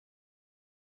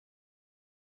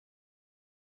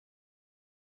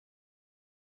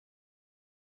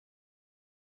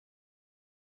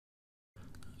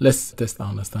Let's test our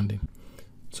understanding.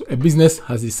 So a business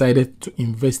has decided to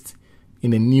invest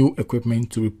in a new equipment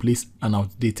to replace an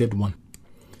outdated one.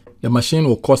 The machine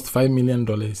will cost $5 million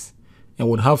and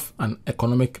would have an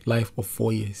economic life of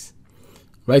 4 years.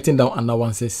 Writing down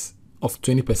allowances of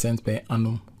 20% per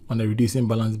annum on a reducing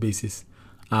balance basis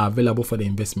are available for the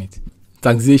investment.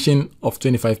 Taxation of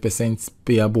 25%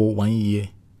 payable 1 year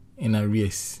in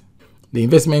arrears. The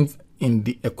investment in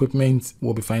the equipment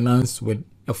will be financed with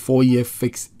a 4-year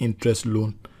fixed interest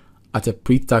loan at a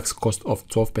pre-tax cost of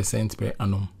 12% per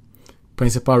annum.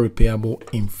 Principal repayable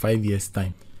in 5 years'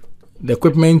 time. The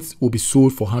equipment will be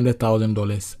sold for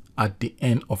 $100,000 at the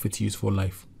end of its useful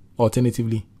life.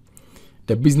 Alternatively,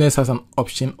 the business has an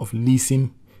option of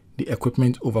leasing the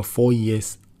equipment over 4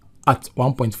 years at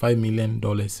 $1.5 million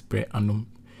per annum,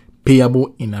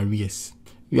 payable in arrears.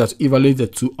 You have to evaluate the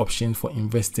two options for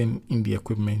investing in the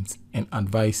equipment and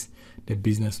advise the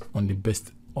business on the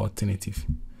best alternative.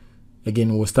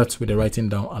 Again, we'll start with the writing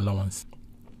down allowance.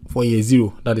 For year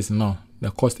 0, that is now, the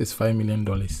cost is $5 million.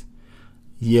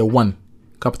 Year 1,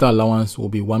 capital allowance will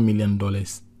be $1 million,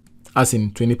 as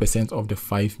in 20% of the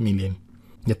 $5 million.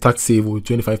 The tax save will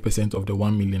be 25% of the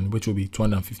 $1 million, which will be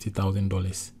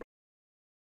 $250,000.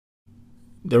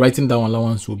 The writing down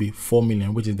allowance will be $4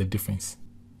 million, which is the difference.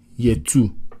 Year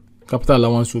 2, capital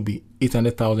allowance will be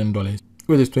 $800,000,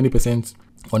 which is 20%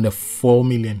 on the $4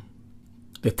 million.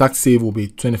 The tax save will be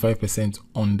 25%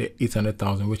 on the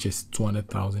 $800,000, which is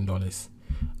 $200,000.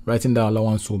 Writing down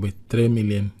allowance will be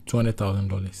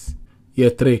 $3,200,000. Year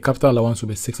 3, capital allowance will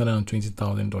be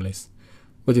 $620,000,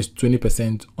 which is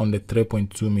 20% on the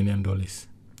 $3.2 million.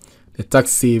 The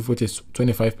tax save, which is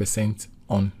 25%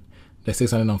 on the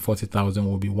 $640,000,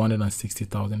 will be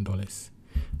 $160,000.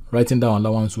 Writing down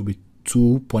allowance will be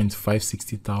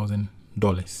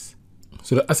 $2,560,000.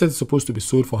 So the asset is supposed to be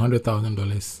sold for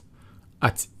 $100,000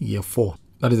 at year 4.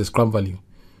 That is the scrap value.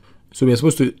 So we are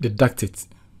supposed to deduct it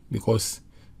because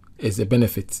it's a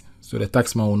benefit. So the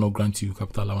taxman will not grant you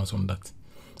capital allowance on that.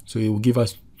 So it will give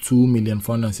us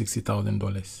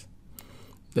 $2,460,000.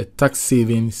 The tax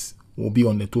savings will be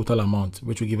on the total amount,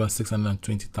 which will give us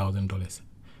 $620,000.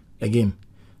 Again,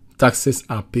 taxes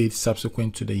are paid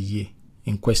subsequent to the year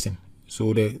in question.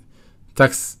 So the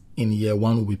tax in year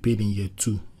 1 will be paid in year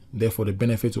 2. Therefore, the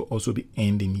benefit will also be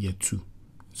earned in year 2.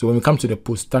 So when we come to the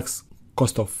post-tax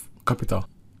cost of capital,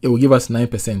 it will give us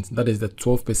 9%. That is the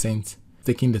 12%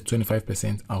 taking the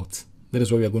 25% out. That is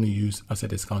what we are going to use as a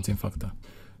discounting factor.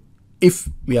 If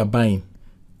we are buying,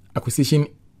 acquisition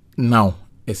now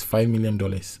is $5 million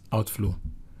outflow.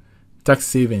 Tax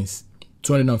savings,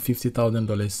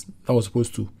 $250,000 that was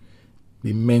supposed to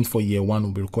be meant for year 1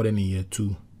 will be recorded in year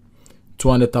 2.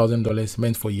 $200,000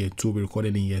 meant for year 2 will be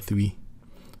recorded in year 3.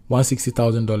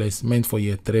 $160,000 meant for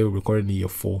year 3 will be recorded in year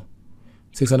 4.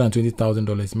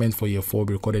 $620,000 meant for year 4 will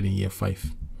be recorded in year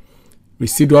 5.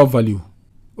 Residual value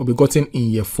will be gotten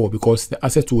in year 4 because the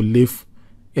asset will live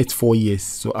it 4 years.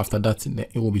 So after that,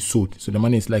 it will be sold. So the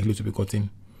money is likely to be gotten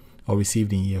or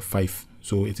received in year 5.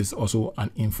 So it is also an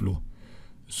inflow.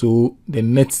 So the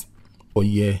net for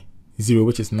year 0,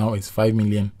 which is now, is $5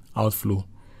 million outflow.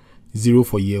 0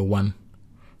 for year 1,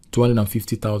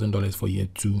 $250,000 for year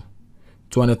 2,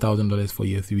 $200,000 for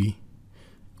year 3,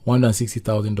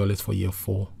 $160,000 for year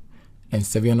 4, and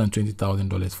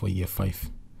 $720,000 for year 5.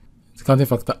 Discounting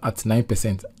factor at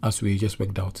 9%, as we just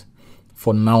worked out.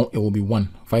 For now, it will be 1.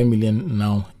 5 million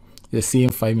now, the same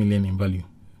 5 million in value.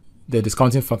 The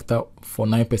discounting factor for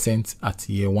 9% at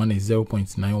year 1 is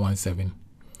 0.917.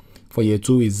 For year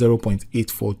 2 is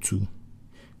 0.842.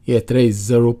 Year 3 is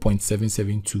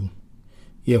 0.772.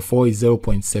 Year 4 is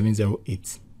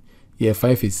 0.708. Year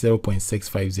 5 is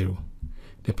 0.650.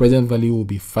 The present value will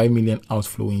be 5 million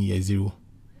outflow in year 0,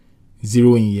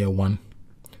 0 in year 1,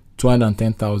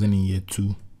 210,000 in year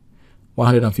 2,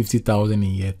 150,000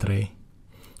 in year 3,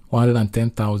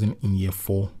 110,000 in year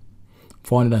 4,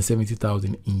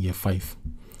 470,000 in year 5.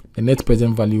 The net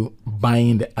present value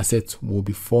buying the asset will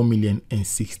be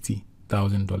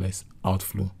 $4,060,000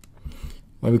 outflow.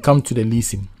 When we come to the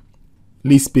leasing,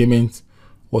 lease payment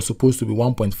was supposed to be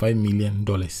 $1.5 million.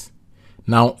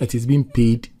 Now it is being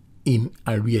paid in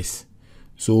arrears.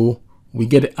 So we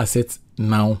get the asset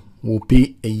now, we'll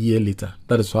pay a year later.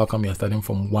 That is how come we are starting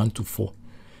from 1 to 4.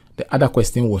 The other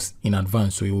question was in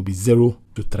advance, so it will be 0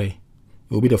 to 3. It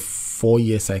will be the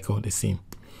 4-year cycle the same.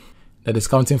 The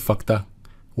discounting factor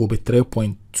will be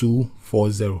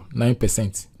 3.240,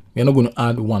 9%. We are not going to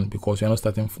add 1 because we are not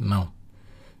starting now.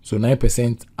 So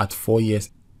 9% at 4 years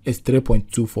is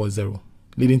 3.240,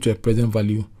 leading to a present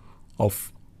value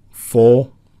of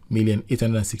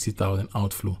 $4,860,000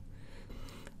 outflow.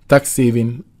 Tax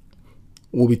saving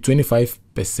will be 25%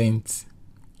 9%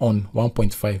 on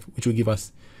 1.5, which will give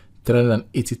us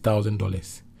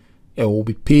 $380,000. It will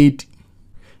be paid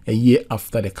a year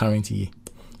after the current year.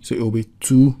 So it will be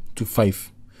 2 to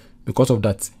 5. Because of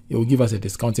that, it will give us a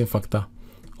discounting factor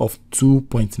of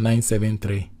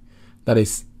 2.973. That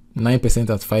is 9%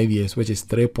 at 5 years, which is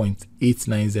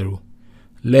 3.890,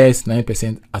 less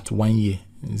 9% at 1 year,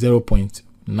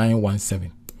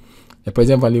 0.917. The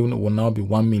present value will now be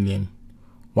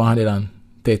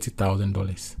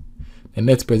 $1,130,000. The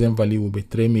net present value will be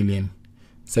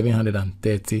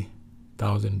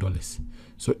 $3,730,000.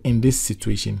 So in this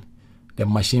situation, the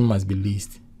machine must be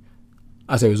leased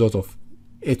as a result of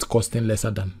it costing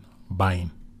lesser than buying.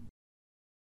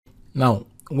 Now,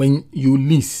 when you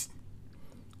lease,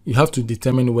 you have to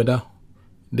determine whether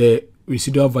the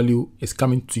residual value is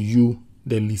coming to you,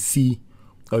 the lessee,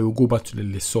 or you go back to the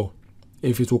lessor.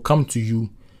 If it will come to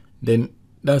you, then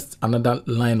that's another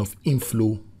line of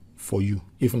inflow for you.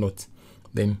 If not,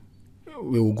 then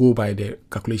we will go by the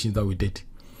calculations that we did.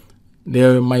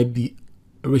 There might be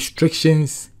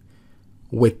restrictions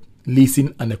with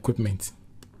leasing an equipment.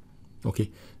 Okay,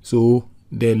 so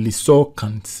the lessor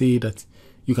can say that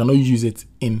you cannot use it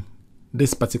in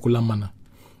this particular manner.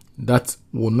 That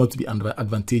will not be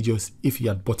advantageous if you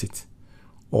had bought it,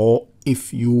 or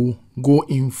if you go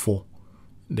in for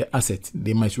the asset,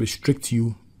 they might restrict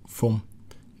you from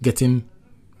getting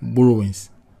borrowings.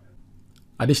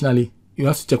 Additionally, you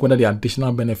have to check whether the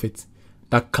additional benefit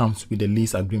that comes with the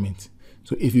lease agreement.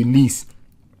 So if you lease,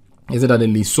 is it that the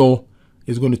lessor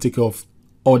is going to take care of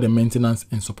all the maintenance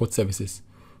and support services,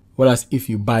 whereas if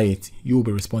you buy it, you will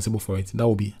be responsible for it. That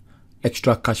will be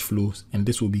extra cash flows, and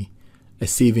this will be a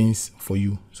savings for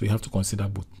you. So you have to consider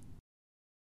both.